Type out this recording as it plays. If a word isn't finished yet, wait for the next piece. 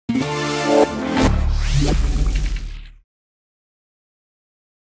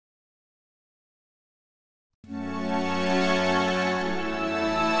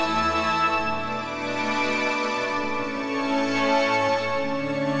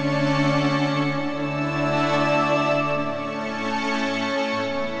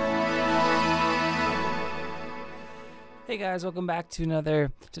guys, welcome back to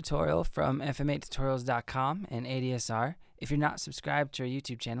another tutorial from FM8tutorials.com and ADSR. If you're not subscribed to our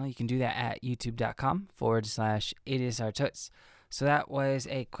YouTube channel, you can do that at youtube.com/ADSR tuts. So that was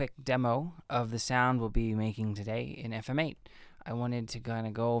a quick demo of the sound we'll be making today in FM8. I wanted to kind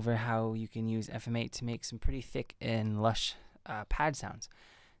of go over how you can use FM8 to make some pretty thick and lush pad sounds.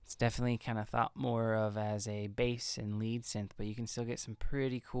 It's definitely kind of thought more of as a bass and lead synth, but you can still get some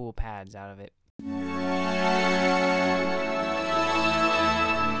pretty cool pads out of it.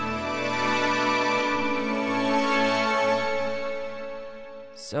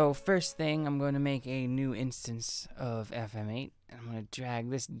 So first thing, I'm going to make a new instance of FM8, and I'm going to drag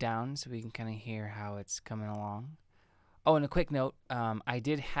this down so we can kind of hear how it's coming along. Oh, and a quick note, I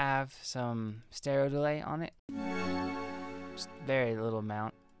did have some stereo delay on it, just very little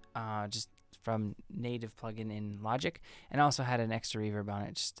amount, just from native plugin in Logic, and also had an extra reverb on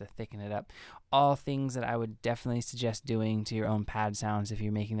it just to thicken it up. All things that I would definitely suggest doing to your own pad sounds if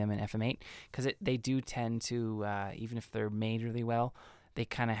you're making them in FM8, because they do tend to, even if they're made really well, they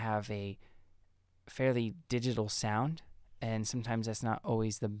kind of have a fairly digital sound, and sometimes that's not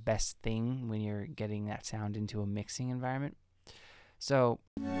always the best thing when you're getting that sound into a mixing environment. So,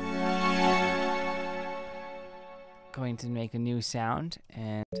 going to make a new sound,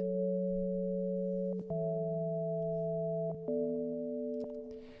 and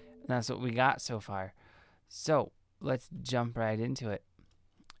that's what we got so far. So let's jump right into it.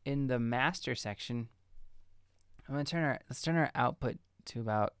 In the master section, let's turn our output to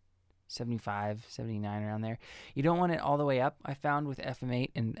about 75, 79, around there. You don't want it all the way up, I found, with FM8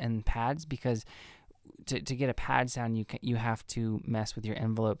 and pads, because to get a pad sound, you have to mess with your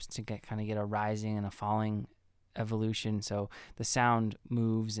envelopes to get a rising and a falling evolution, so the sound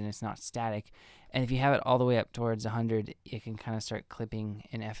moves and it's not static. And if you have it all the way up towards 100, it can kind of start clipping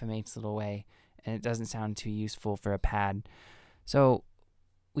in FM8's little way, and it doesn't sound too useful for a pad. So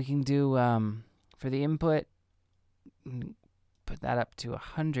we can do, for the input, put that up to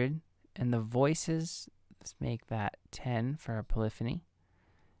 100, and the voices, let's make that 10 for our polyphony,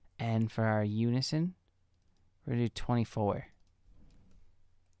 and for our unison, we're going to do 24.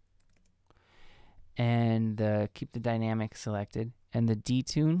 And keep the dynamic selected, and the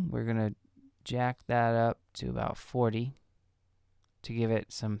detune, we're going to jack that up to about 40 to give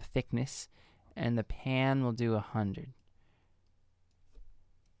it some thickness, and the pan will do 100.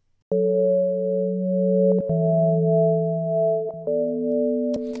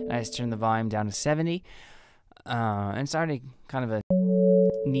 I just turned the volume down to 70, and it's already kind of a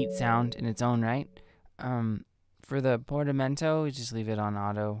neat sound in its own right. For the portamento, we just leave it on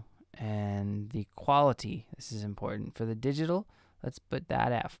auto, and the quality, this is important. For the digital, let's put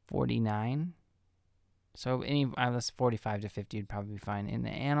that at 49. So let's 45 to 50 would probably be fine. In the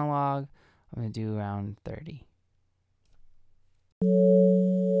analog, I'm going to do around 30.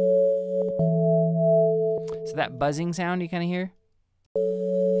 So that buzzing sound you kind of hear,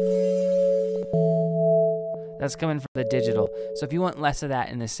 that's coming from the digital. So if you want less of that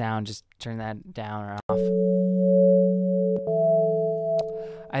in the sound, just turn that down or off.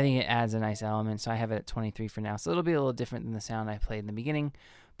 I think it adds a nice element, so I have it at 23 for now. So it'll be a little different than the sound I played in the beginning,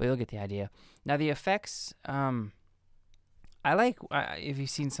 but you'll get the idea. Now the effects, I like, if you've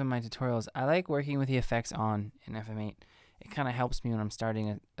seen some of my tutorials, I like working with the effects on in FM8. It kind of helps me when I'm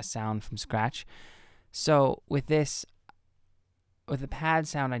starting a sound from scratch. So with this, with the pad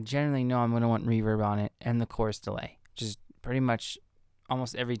sound, I generally know I'm going to want reverb on it and the chorus delay. Just pretty much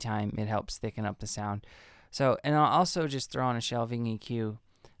almost every time it helps thicken up the sound. So, and I'll also just throw on a shelving EQ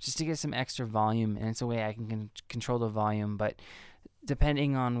just to get some extra volume, and it's a way I can control the volume. But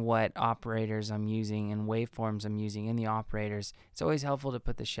depending on what operators I'm using and waveforms I'm using in the operators, it's always helpful to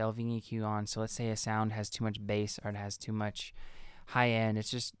put the shelving EQ on. So let's say a sound has too much bass or it has too much high end,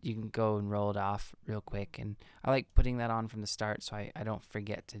 it's just, you can go and roll it off real quick, and I like putting that on from the start so I don't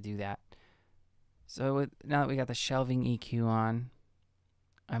forget to do that. So now that we got the shelving EQ on,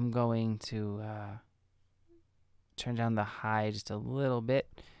 I'm going to turn down the high just a little bit,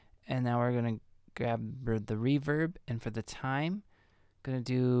 and now we're going to grab the reverb, and for the time, I'm going to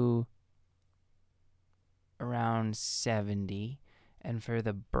do around 70, and for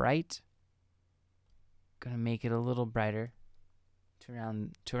the bright, I'm going to make it a little brighter to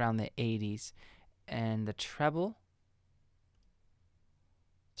around the 80s, and the treble,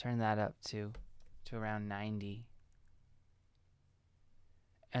 turn that up to around 90,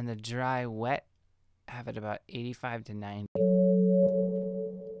 and the dry wet, have it about 85 to 90.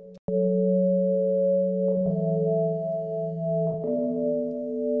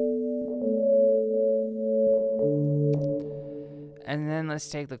 And then let's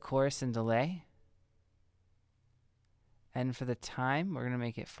take the chorus and delay, And for the time, we're going to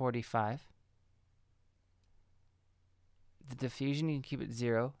make it 45. The diffusion, you can keep it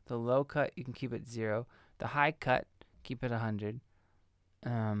 0. The low cut, you can keep it 0. The high cut, keep it 100.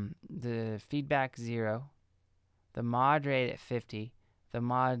 The feedback 0. The mod rate at 50. The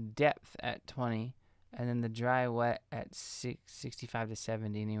mod depth at 20. And then the dry wet at 65 to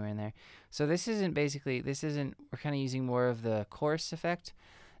 70, anywhere in there. So this isn't, we're kind of using more of the chorus effect,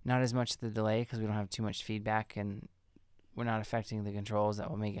 not as much the delay, because we don't have too much feedback and we're not affecting the controls that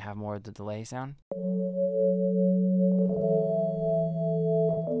will make it have more of the delay sound.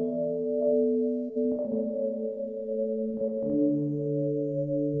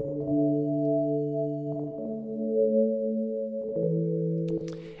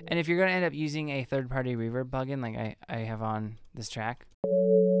 And if you're going to end up using a third-party reverb plugin like I have on this track,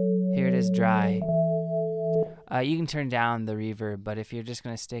 here it is, dry. You can turn down the reverb, but if you're just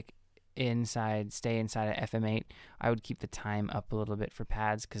going to stay inside of FM8, I would keep the time up a little bit for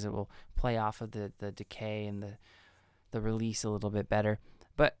pads because it will play off of the decay and the release a little bit better.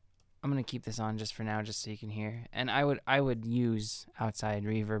 But I'm going to keep this on just for now, just so you can hear. And I would use outside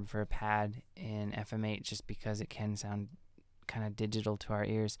reverb for a pad in FM8 just because it can sound kind of digital to our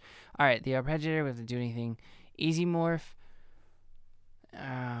ears. All right, the arpeggiator, we have to do anything. Easy morph. Let's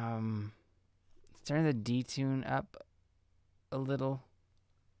turn the detune up a little.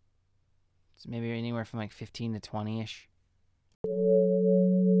 So maybe anywhere from like 15 to 20-ish.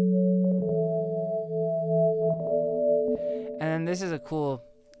 And then this is a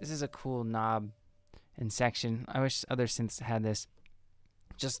cool knob and section. I wish other synths had this.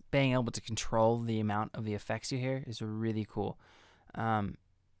 Just being able to control the amount of the effects you hear is really cool. So I'm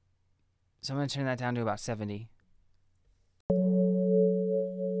going to turn that down to about 70.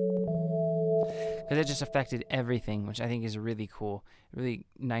 Because it just affected everything, which I think is really cool. Really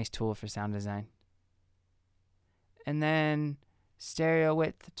nice tool for sound design. And then stereo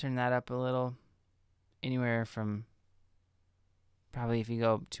width, turn that up a little. Anywhere from, probably if you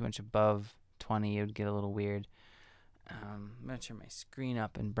go too much above 20, it would get a little weird. I'm going to turn my screen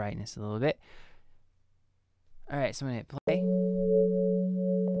up in brightness a little bit. Alright, so I'm going to hit play.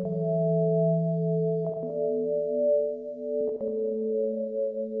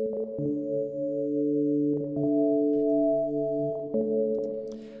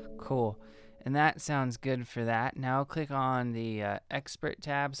 Cool. And that sounds good for that. Now click on the expert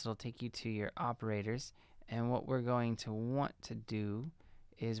tab, so it'll take you to your operators. And what we're going to want to do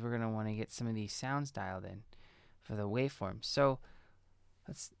is we're going to want to get some of these sounds dialed in for the waveform. So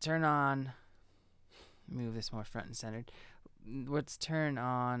let's turn on, move this more front and centered. Let's turn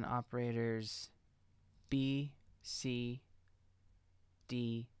on operators B, C,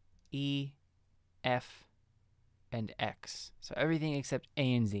 D, E, F, and X. So everything except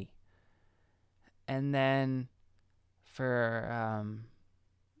A and Z. And then for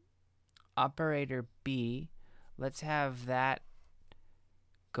operator B, let's have that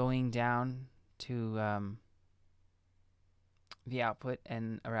going down to the output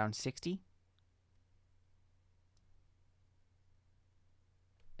and around 60.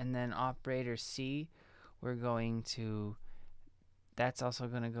 And then operator C, we're going to, that's also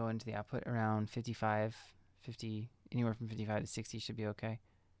going to go into the output around 55, 50, anywhere from 55 to 60 should be okay.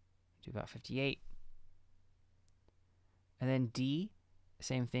 Do about 58. And then D,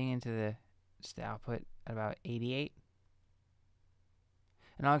 same thing into just the output at about 88.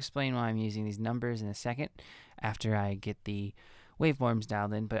 And I'll explain why I'm using these numbers in a second after I get the waveforms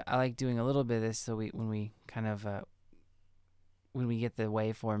dialed in. But I like doing a little bit of this so when we get the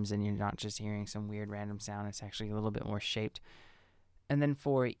waveforms and you're not just hearing some weird random sound, it's actually a little bit more shaped. And then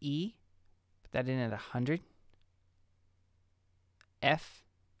for E, put that in at 100. F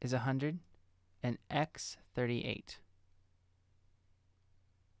is 100. And X, 38.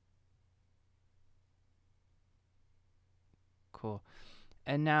 Cool.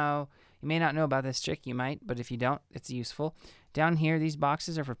 And now, you may not know about this trick, you might, but if you don't, it's useful. Down here, these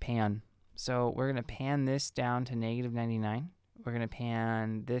boxes are for pan. So we're going to pan this down to -99. We're going to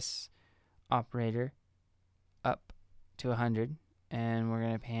pan this operator up to 100. And we're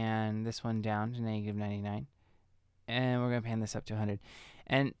going to pan this one down to -99. And we're going to pan this up to 100.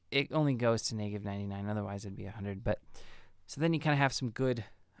 And it only goes to -99, otherwise it'd be 100. But so then you kind of have some good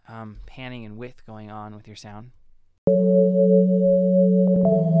panning and width going on with your sound.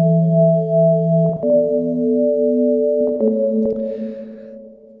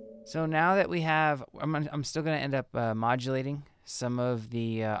 So now that we have, I'm still going to end up modulating some of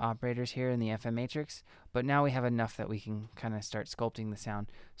the operators here in the FM matrix, but now we have enough that we can kind of start sculpting the sound.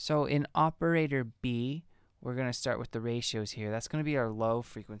 So in operator B, we're going to start with the ratios here. That's going to be our low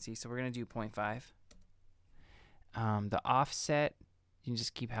frequency, so we're going to do 0.5. The offset, you can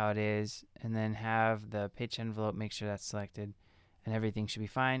just keep how it is, and then have the pitch envelope, make sure that's selected, and everything should be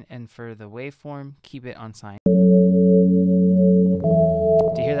fine. And for the waveform, keep it on sine.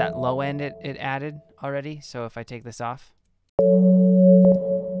 Do you hear that low end it added already? So if I take this off,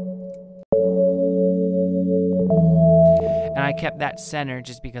 and I kept that center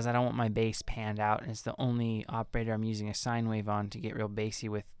just because I don't want my bass panned out, and it's the only operator I'm using a sine wave on to get real bassy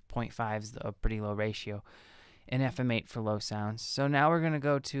with 0.5's a pretty low ratio, and FM8 for low sounds. So now we're going to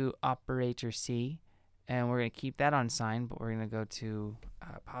go to operator C, and we're going to keep that on sine, but we're going to go to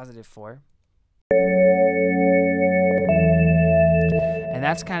 +4. And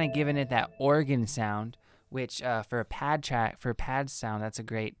that's kind of giving it that organ sound, which for a pad track, for a pad sound, that's a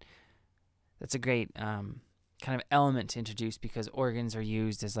great kind of element to introduce, because organs are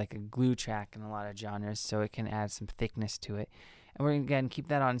used as like a glue track in a lot of genres, so it can add some thickness to it. And we're going to again keep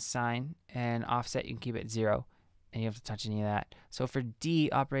that on sine, and offset you can keep it 0, and you don't have to touch any of that. So for D,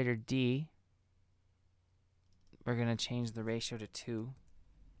 operator D, we're going to change the ratio to 2.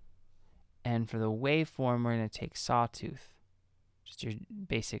 And for the waveform, we're going to take sawtooth, just your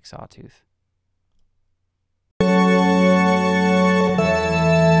basic sawtooth.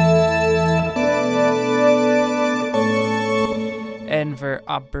 And for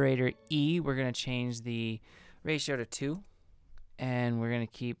operator E, we're going to change the ratio to 2, and we're going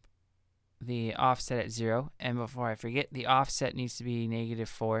to keep the offset at 0. And before I forget, the offset needs to be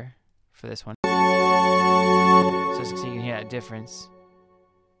 -4 for this one, so you can hear that difference.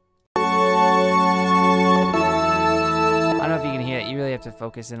 I don't know if you can hear it. You really have to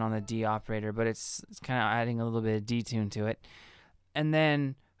focus in on the D operator, but it's kind of adding a little bit of detune to it. And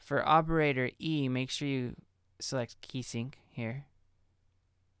then for operator E, make sure you select key sync here.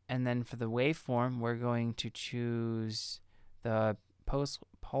 And then for the waveform, we're going to choose the pulse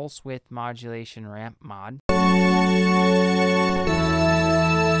width modulation ramp mod.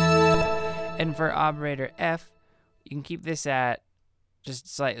 And for operator F, you can keep this at just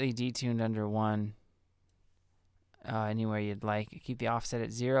slightly detuned under 1, anywhere you'd like. Keep the offset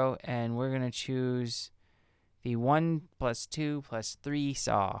at 0, and we're going to choose the 1 + 2 + 3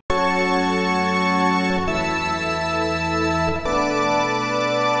 saw.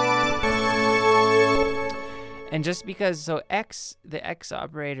 And just because, so X, the X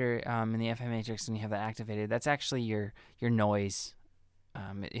operator in the FM matrix, when you have that activated, that's actually your noise.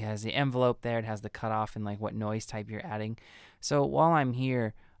 It has the envelope there, it has the cutoff and like what noise type you're adding. So while I'm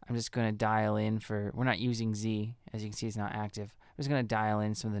here, I'm just going to dial in for, we're not using Z, as you can see it's not active. I'm just going to dial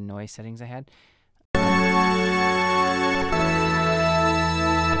in some of the noise settings I had.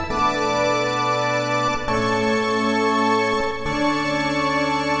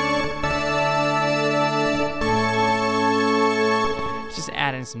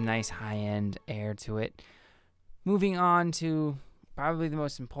 Adding some nice high-end air to it. Moving on to probably the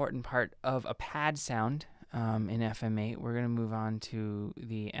most important part of a pad sound in FM8, we're going to move on to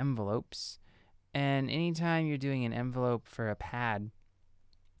the envelopes. And anytime you're doing an envelope for a pad,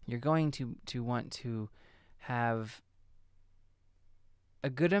 you're going to want to have a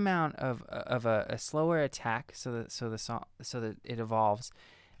good amount of a slower attack so that it evolves.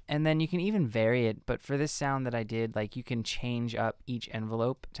 And then you can even vary it, but for this sound that I did, like, you can change up each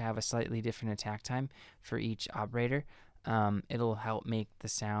envelope to have a slightly different attack time for each operator. It'll help make the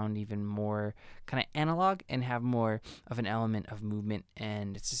sound even more kind of analog and have more of an element of movement,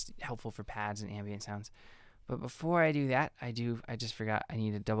 and it's just helpful for pads and ambient sounds. But before I do that, I just forgot I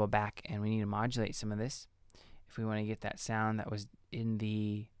need to double back, and we need to modulate some of this if we want to get that sound that was in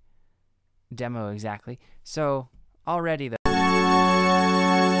the demo exactly. So already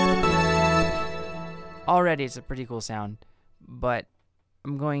it's a pretty cool sound, but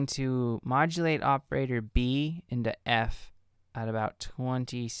I'm going to modulate operator B into F at about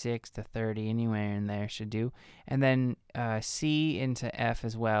 26 to 30, anywhere in there should do, and then C into F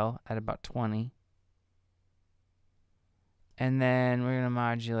as well at about 20, and then we're going to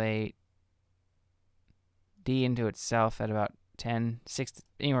modulate D into itself at about 10, 6,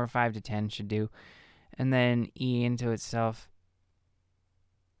 anywhere 5 to 10 should do, and then E into itself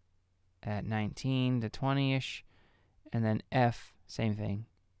at 19 to 20-ish, and then F, same thing.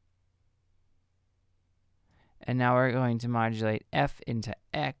 And now we're going to modulate F into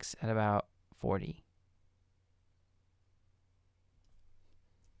X at about 40.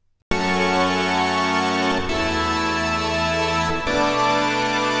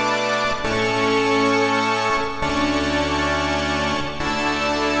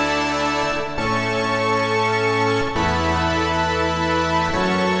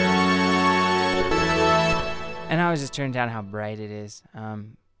 And I always just turn down how bright it is.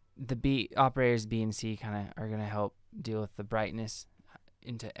 the B operators B and C kind of are going to help deal with the brightness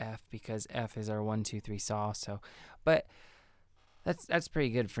into F, because F is our 1 2 3 saw. So, but that's pretty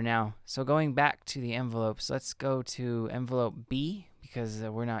good for now. So going back to the envelopes, let's go to envelope B, because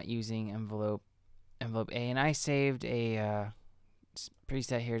we're not using envelope A, and I saved a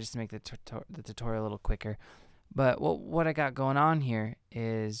preset here just to make the tutorial a little quicker. But what I got going on here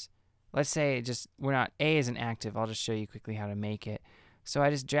is, let's say A isn't active. I'll just show you quickly how to make it. So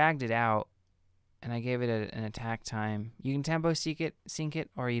I just dragged it out and I gave it an attack time. You can tempo sync it,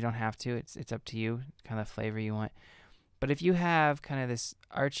 or you don't have to. It's up to you, kind of flavor you want. But if you have kind of this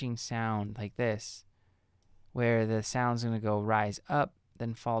arching sound like this, where the sound's going to go rise up,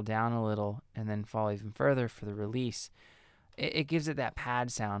 then fall down a little, and then fall even further for the release, it gives it that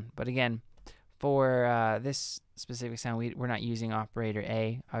pad sound. But again, for this specific sound, we're not using operator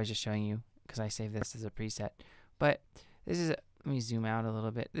A. I was just showing you because I saved this as a preset. But this is, let me zoom out a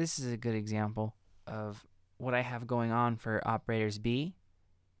little bit. This is a good example of what I have going on for operators B,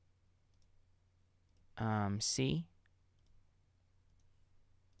 C,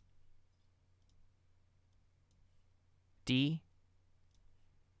 D,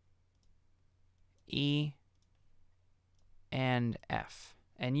 E, and F.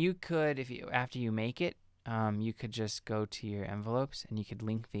 And you could, after you make it, you could just go to your envelopes and you could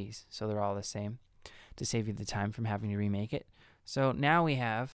link these so they're all the same to save you the time from having to remake it. So now we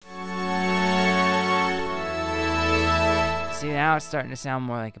have, see, now it's starting to sound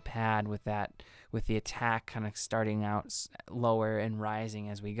more like a pad with the attack kind of starting out lower and rising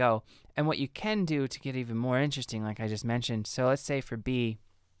as we go. And what you can do to get even more interesting, like I just mentioned, so let's say for B,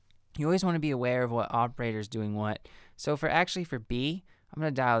 you always want to be aware of what operator's doing what. So for B, I'm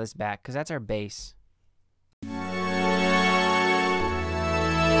going to dial this back because that's our bass.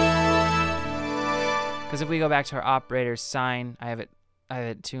 Because if we go back to our operator sine, I have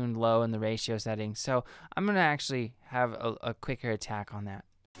it tuned low in the ratio settings. So I'm going to actually have a quicker attack on that.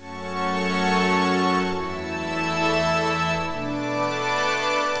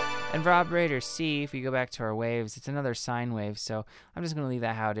 And for operator C, if we go back to our waves, it's another sine wave, so I'm just going to leave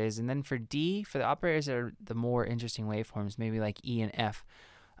that how it is. And then for D, for the operators that are the more interesting waveforms, maybe like E and F,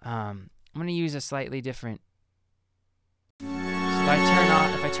 I'm going to use a slightly different. So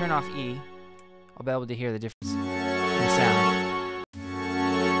if I turn off E, I'll be able to hear the difference in the sound.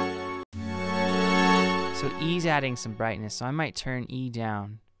 So E's adding some brightness, so I might turn E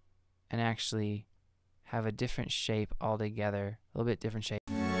down and actually have a different shape altogether, a little bit different shape.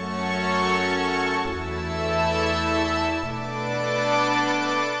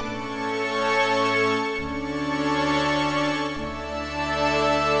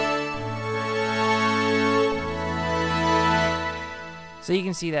 So you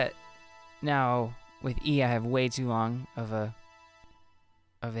can see that now with E I have way too long of a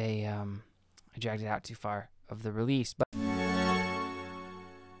I dragged it out too far of the release, but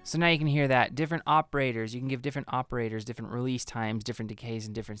so now you can hear that different operators, you can give different operators different release times, different decays,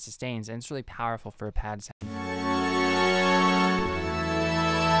 and different sustains, and it's really powerful for a pad sound.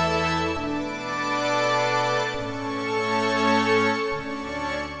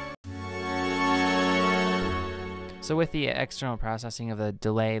 So with the external processing of the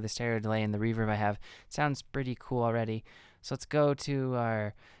delay, the stereo delay, and the reverb I have, it sounds pretty cool already. So let's go to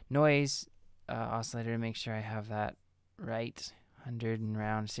our noise oscillator to make sure I have that right. 100 and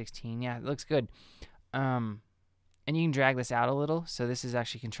around 16. Yeah, it looks good. And you can drag this out a little. So this is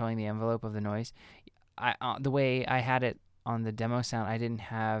actually controlling the envelope of the noise. The way I had it on the demo sound, I didn't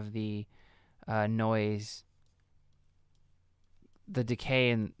have the noise, the decay,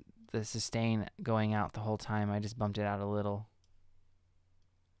 and the sustain going out the whole time. I just bumped it out a little.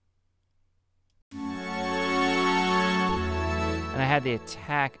 And I had the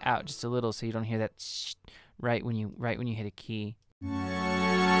attack out just a little so you don't hear that right when you hit a key.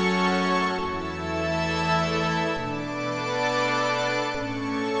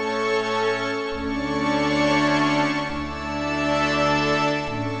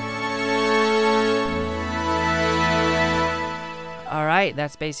 Alright,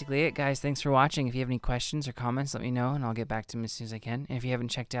 that's basically it, guys. Thanks for watching. If you have any questions or comments, let me know, and I'll get back to them as soon as I can. And if you haven't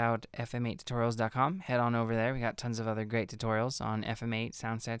checked out FM8tutorials.com, head on over there. We got tons of other great tutorials on FM8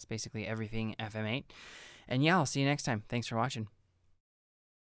 sound sets, basically everything FM8. And yeah, I'll see you next time. Thanks for watching.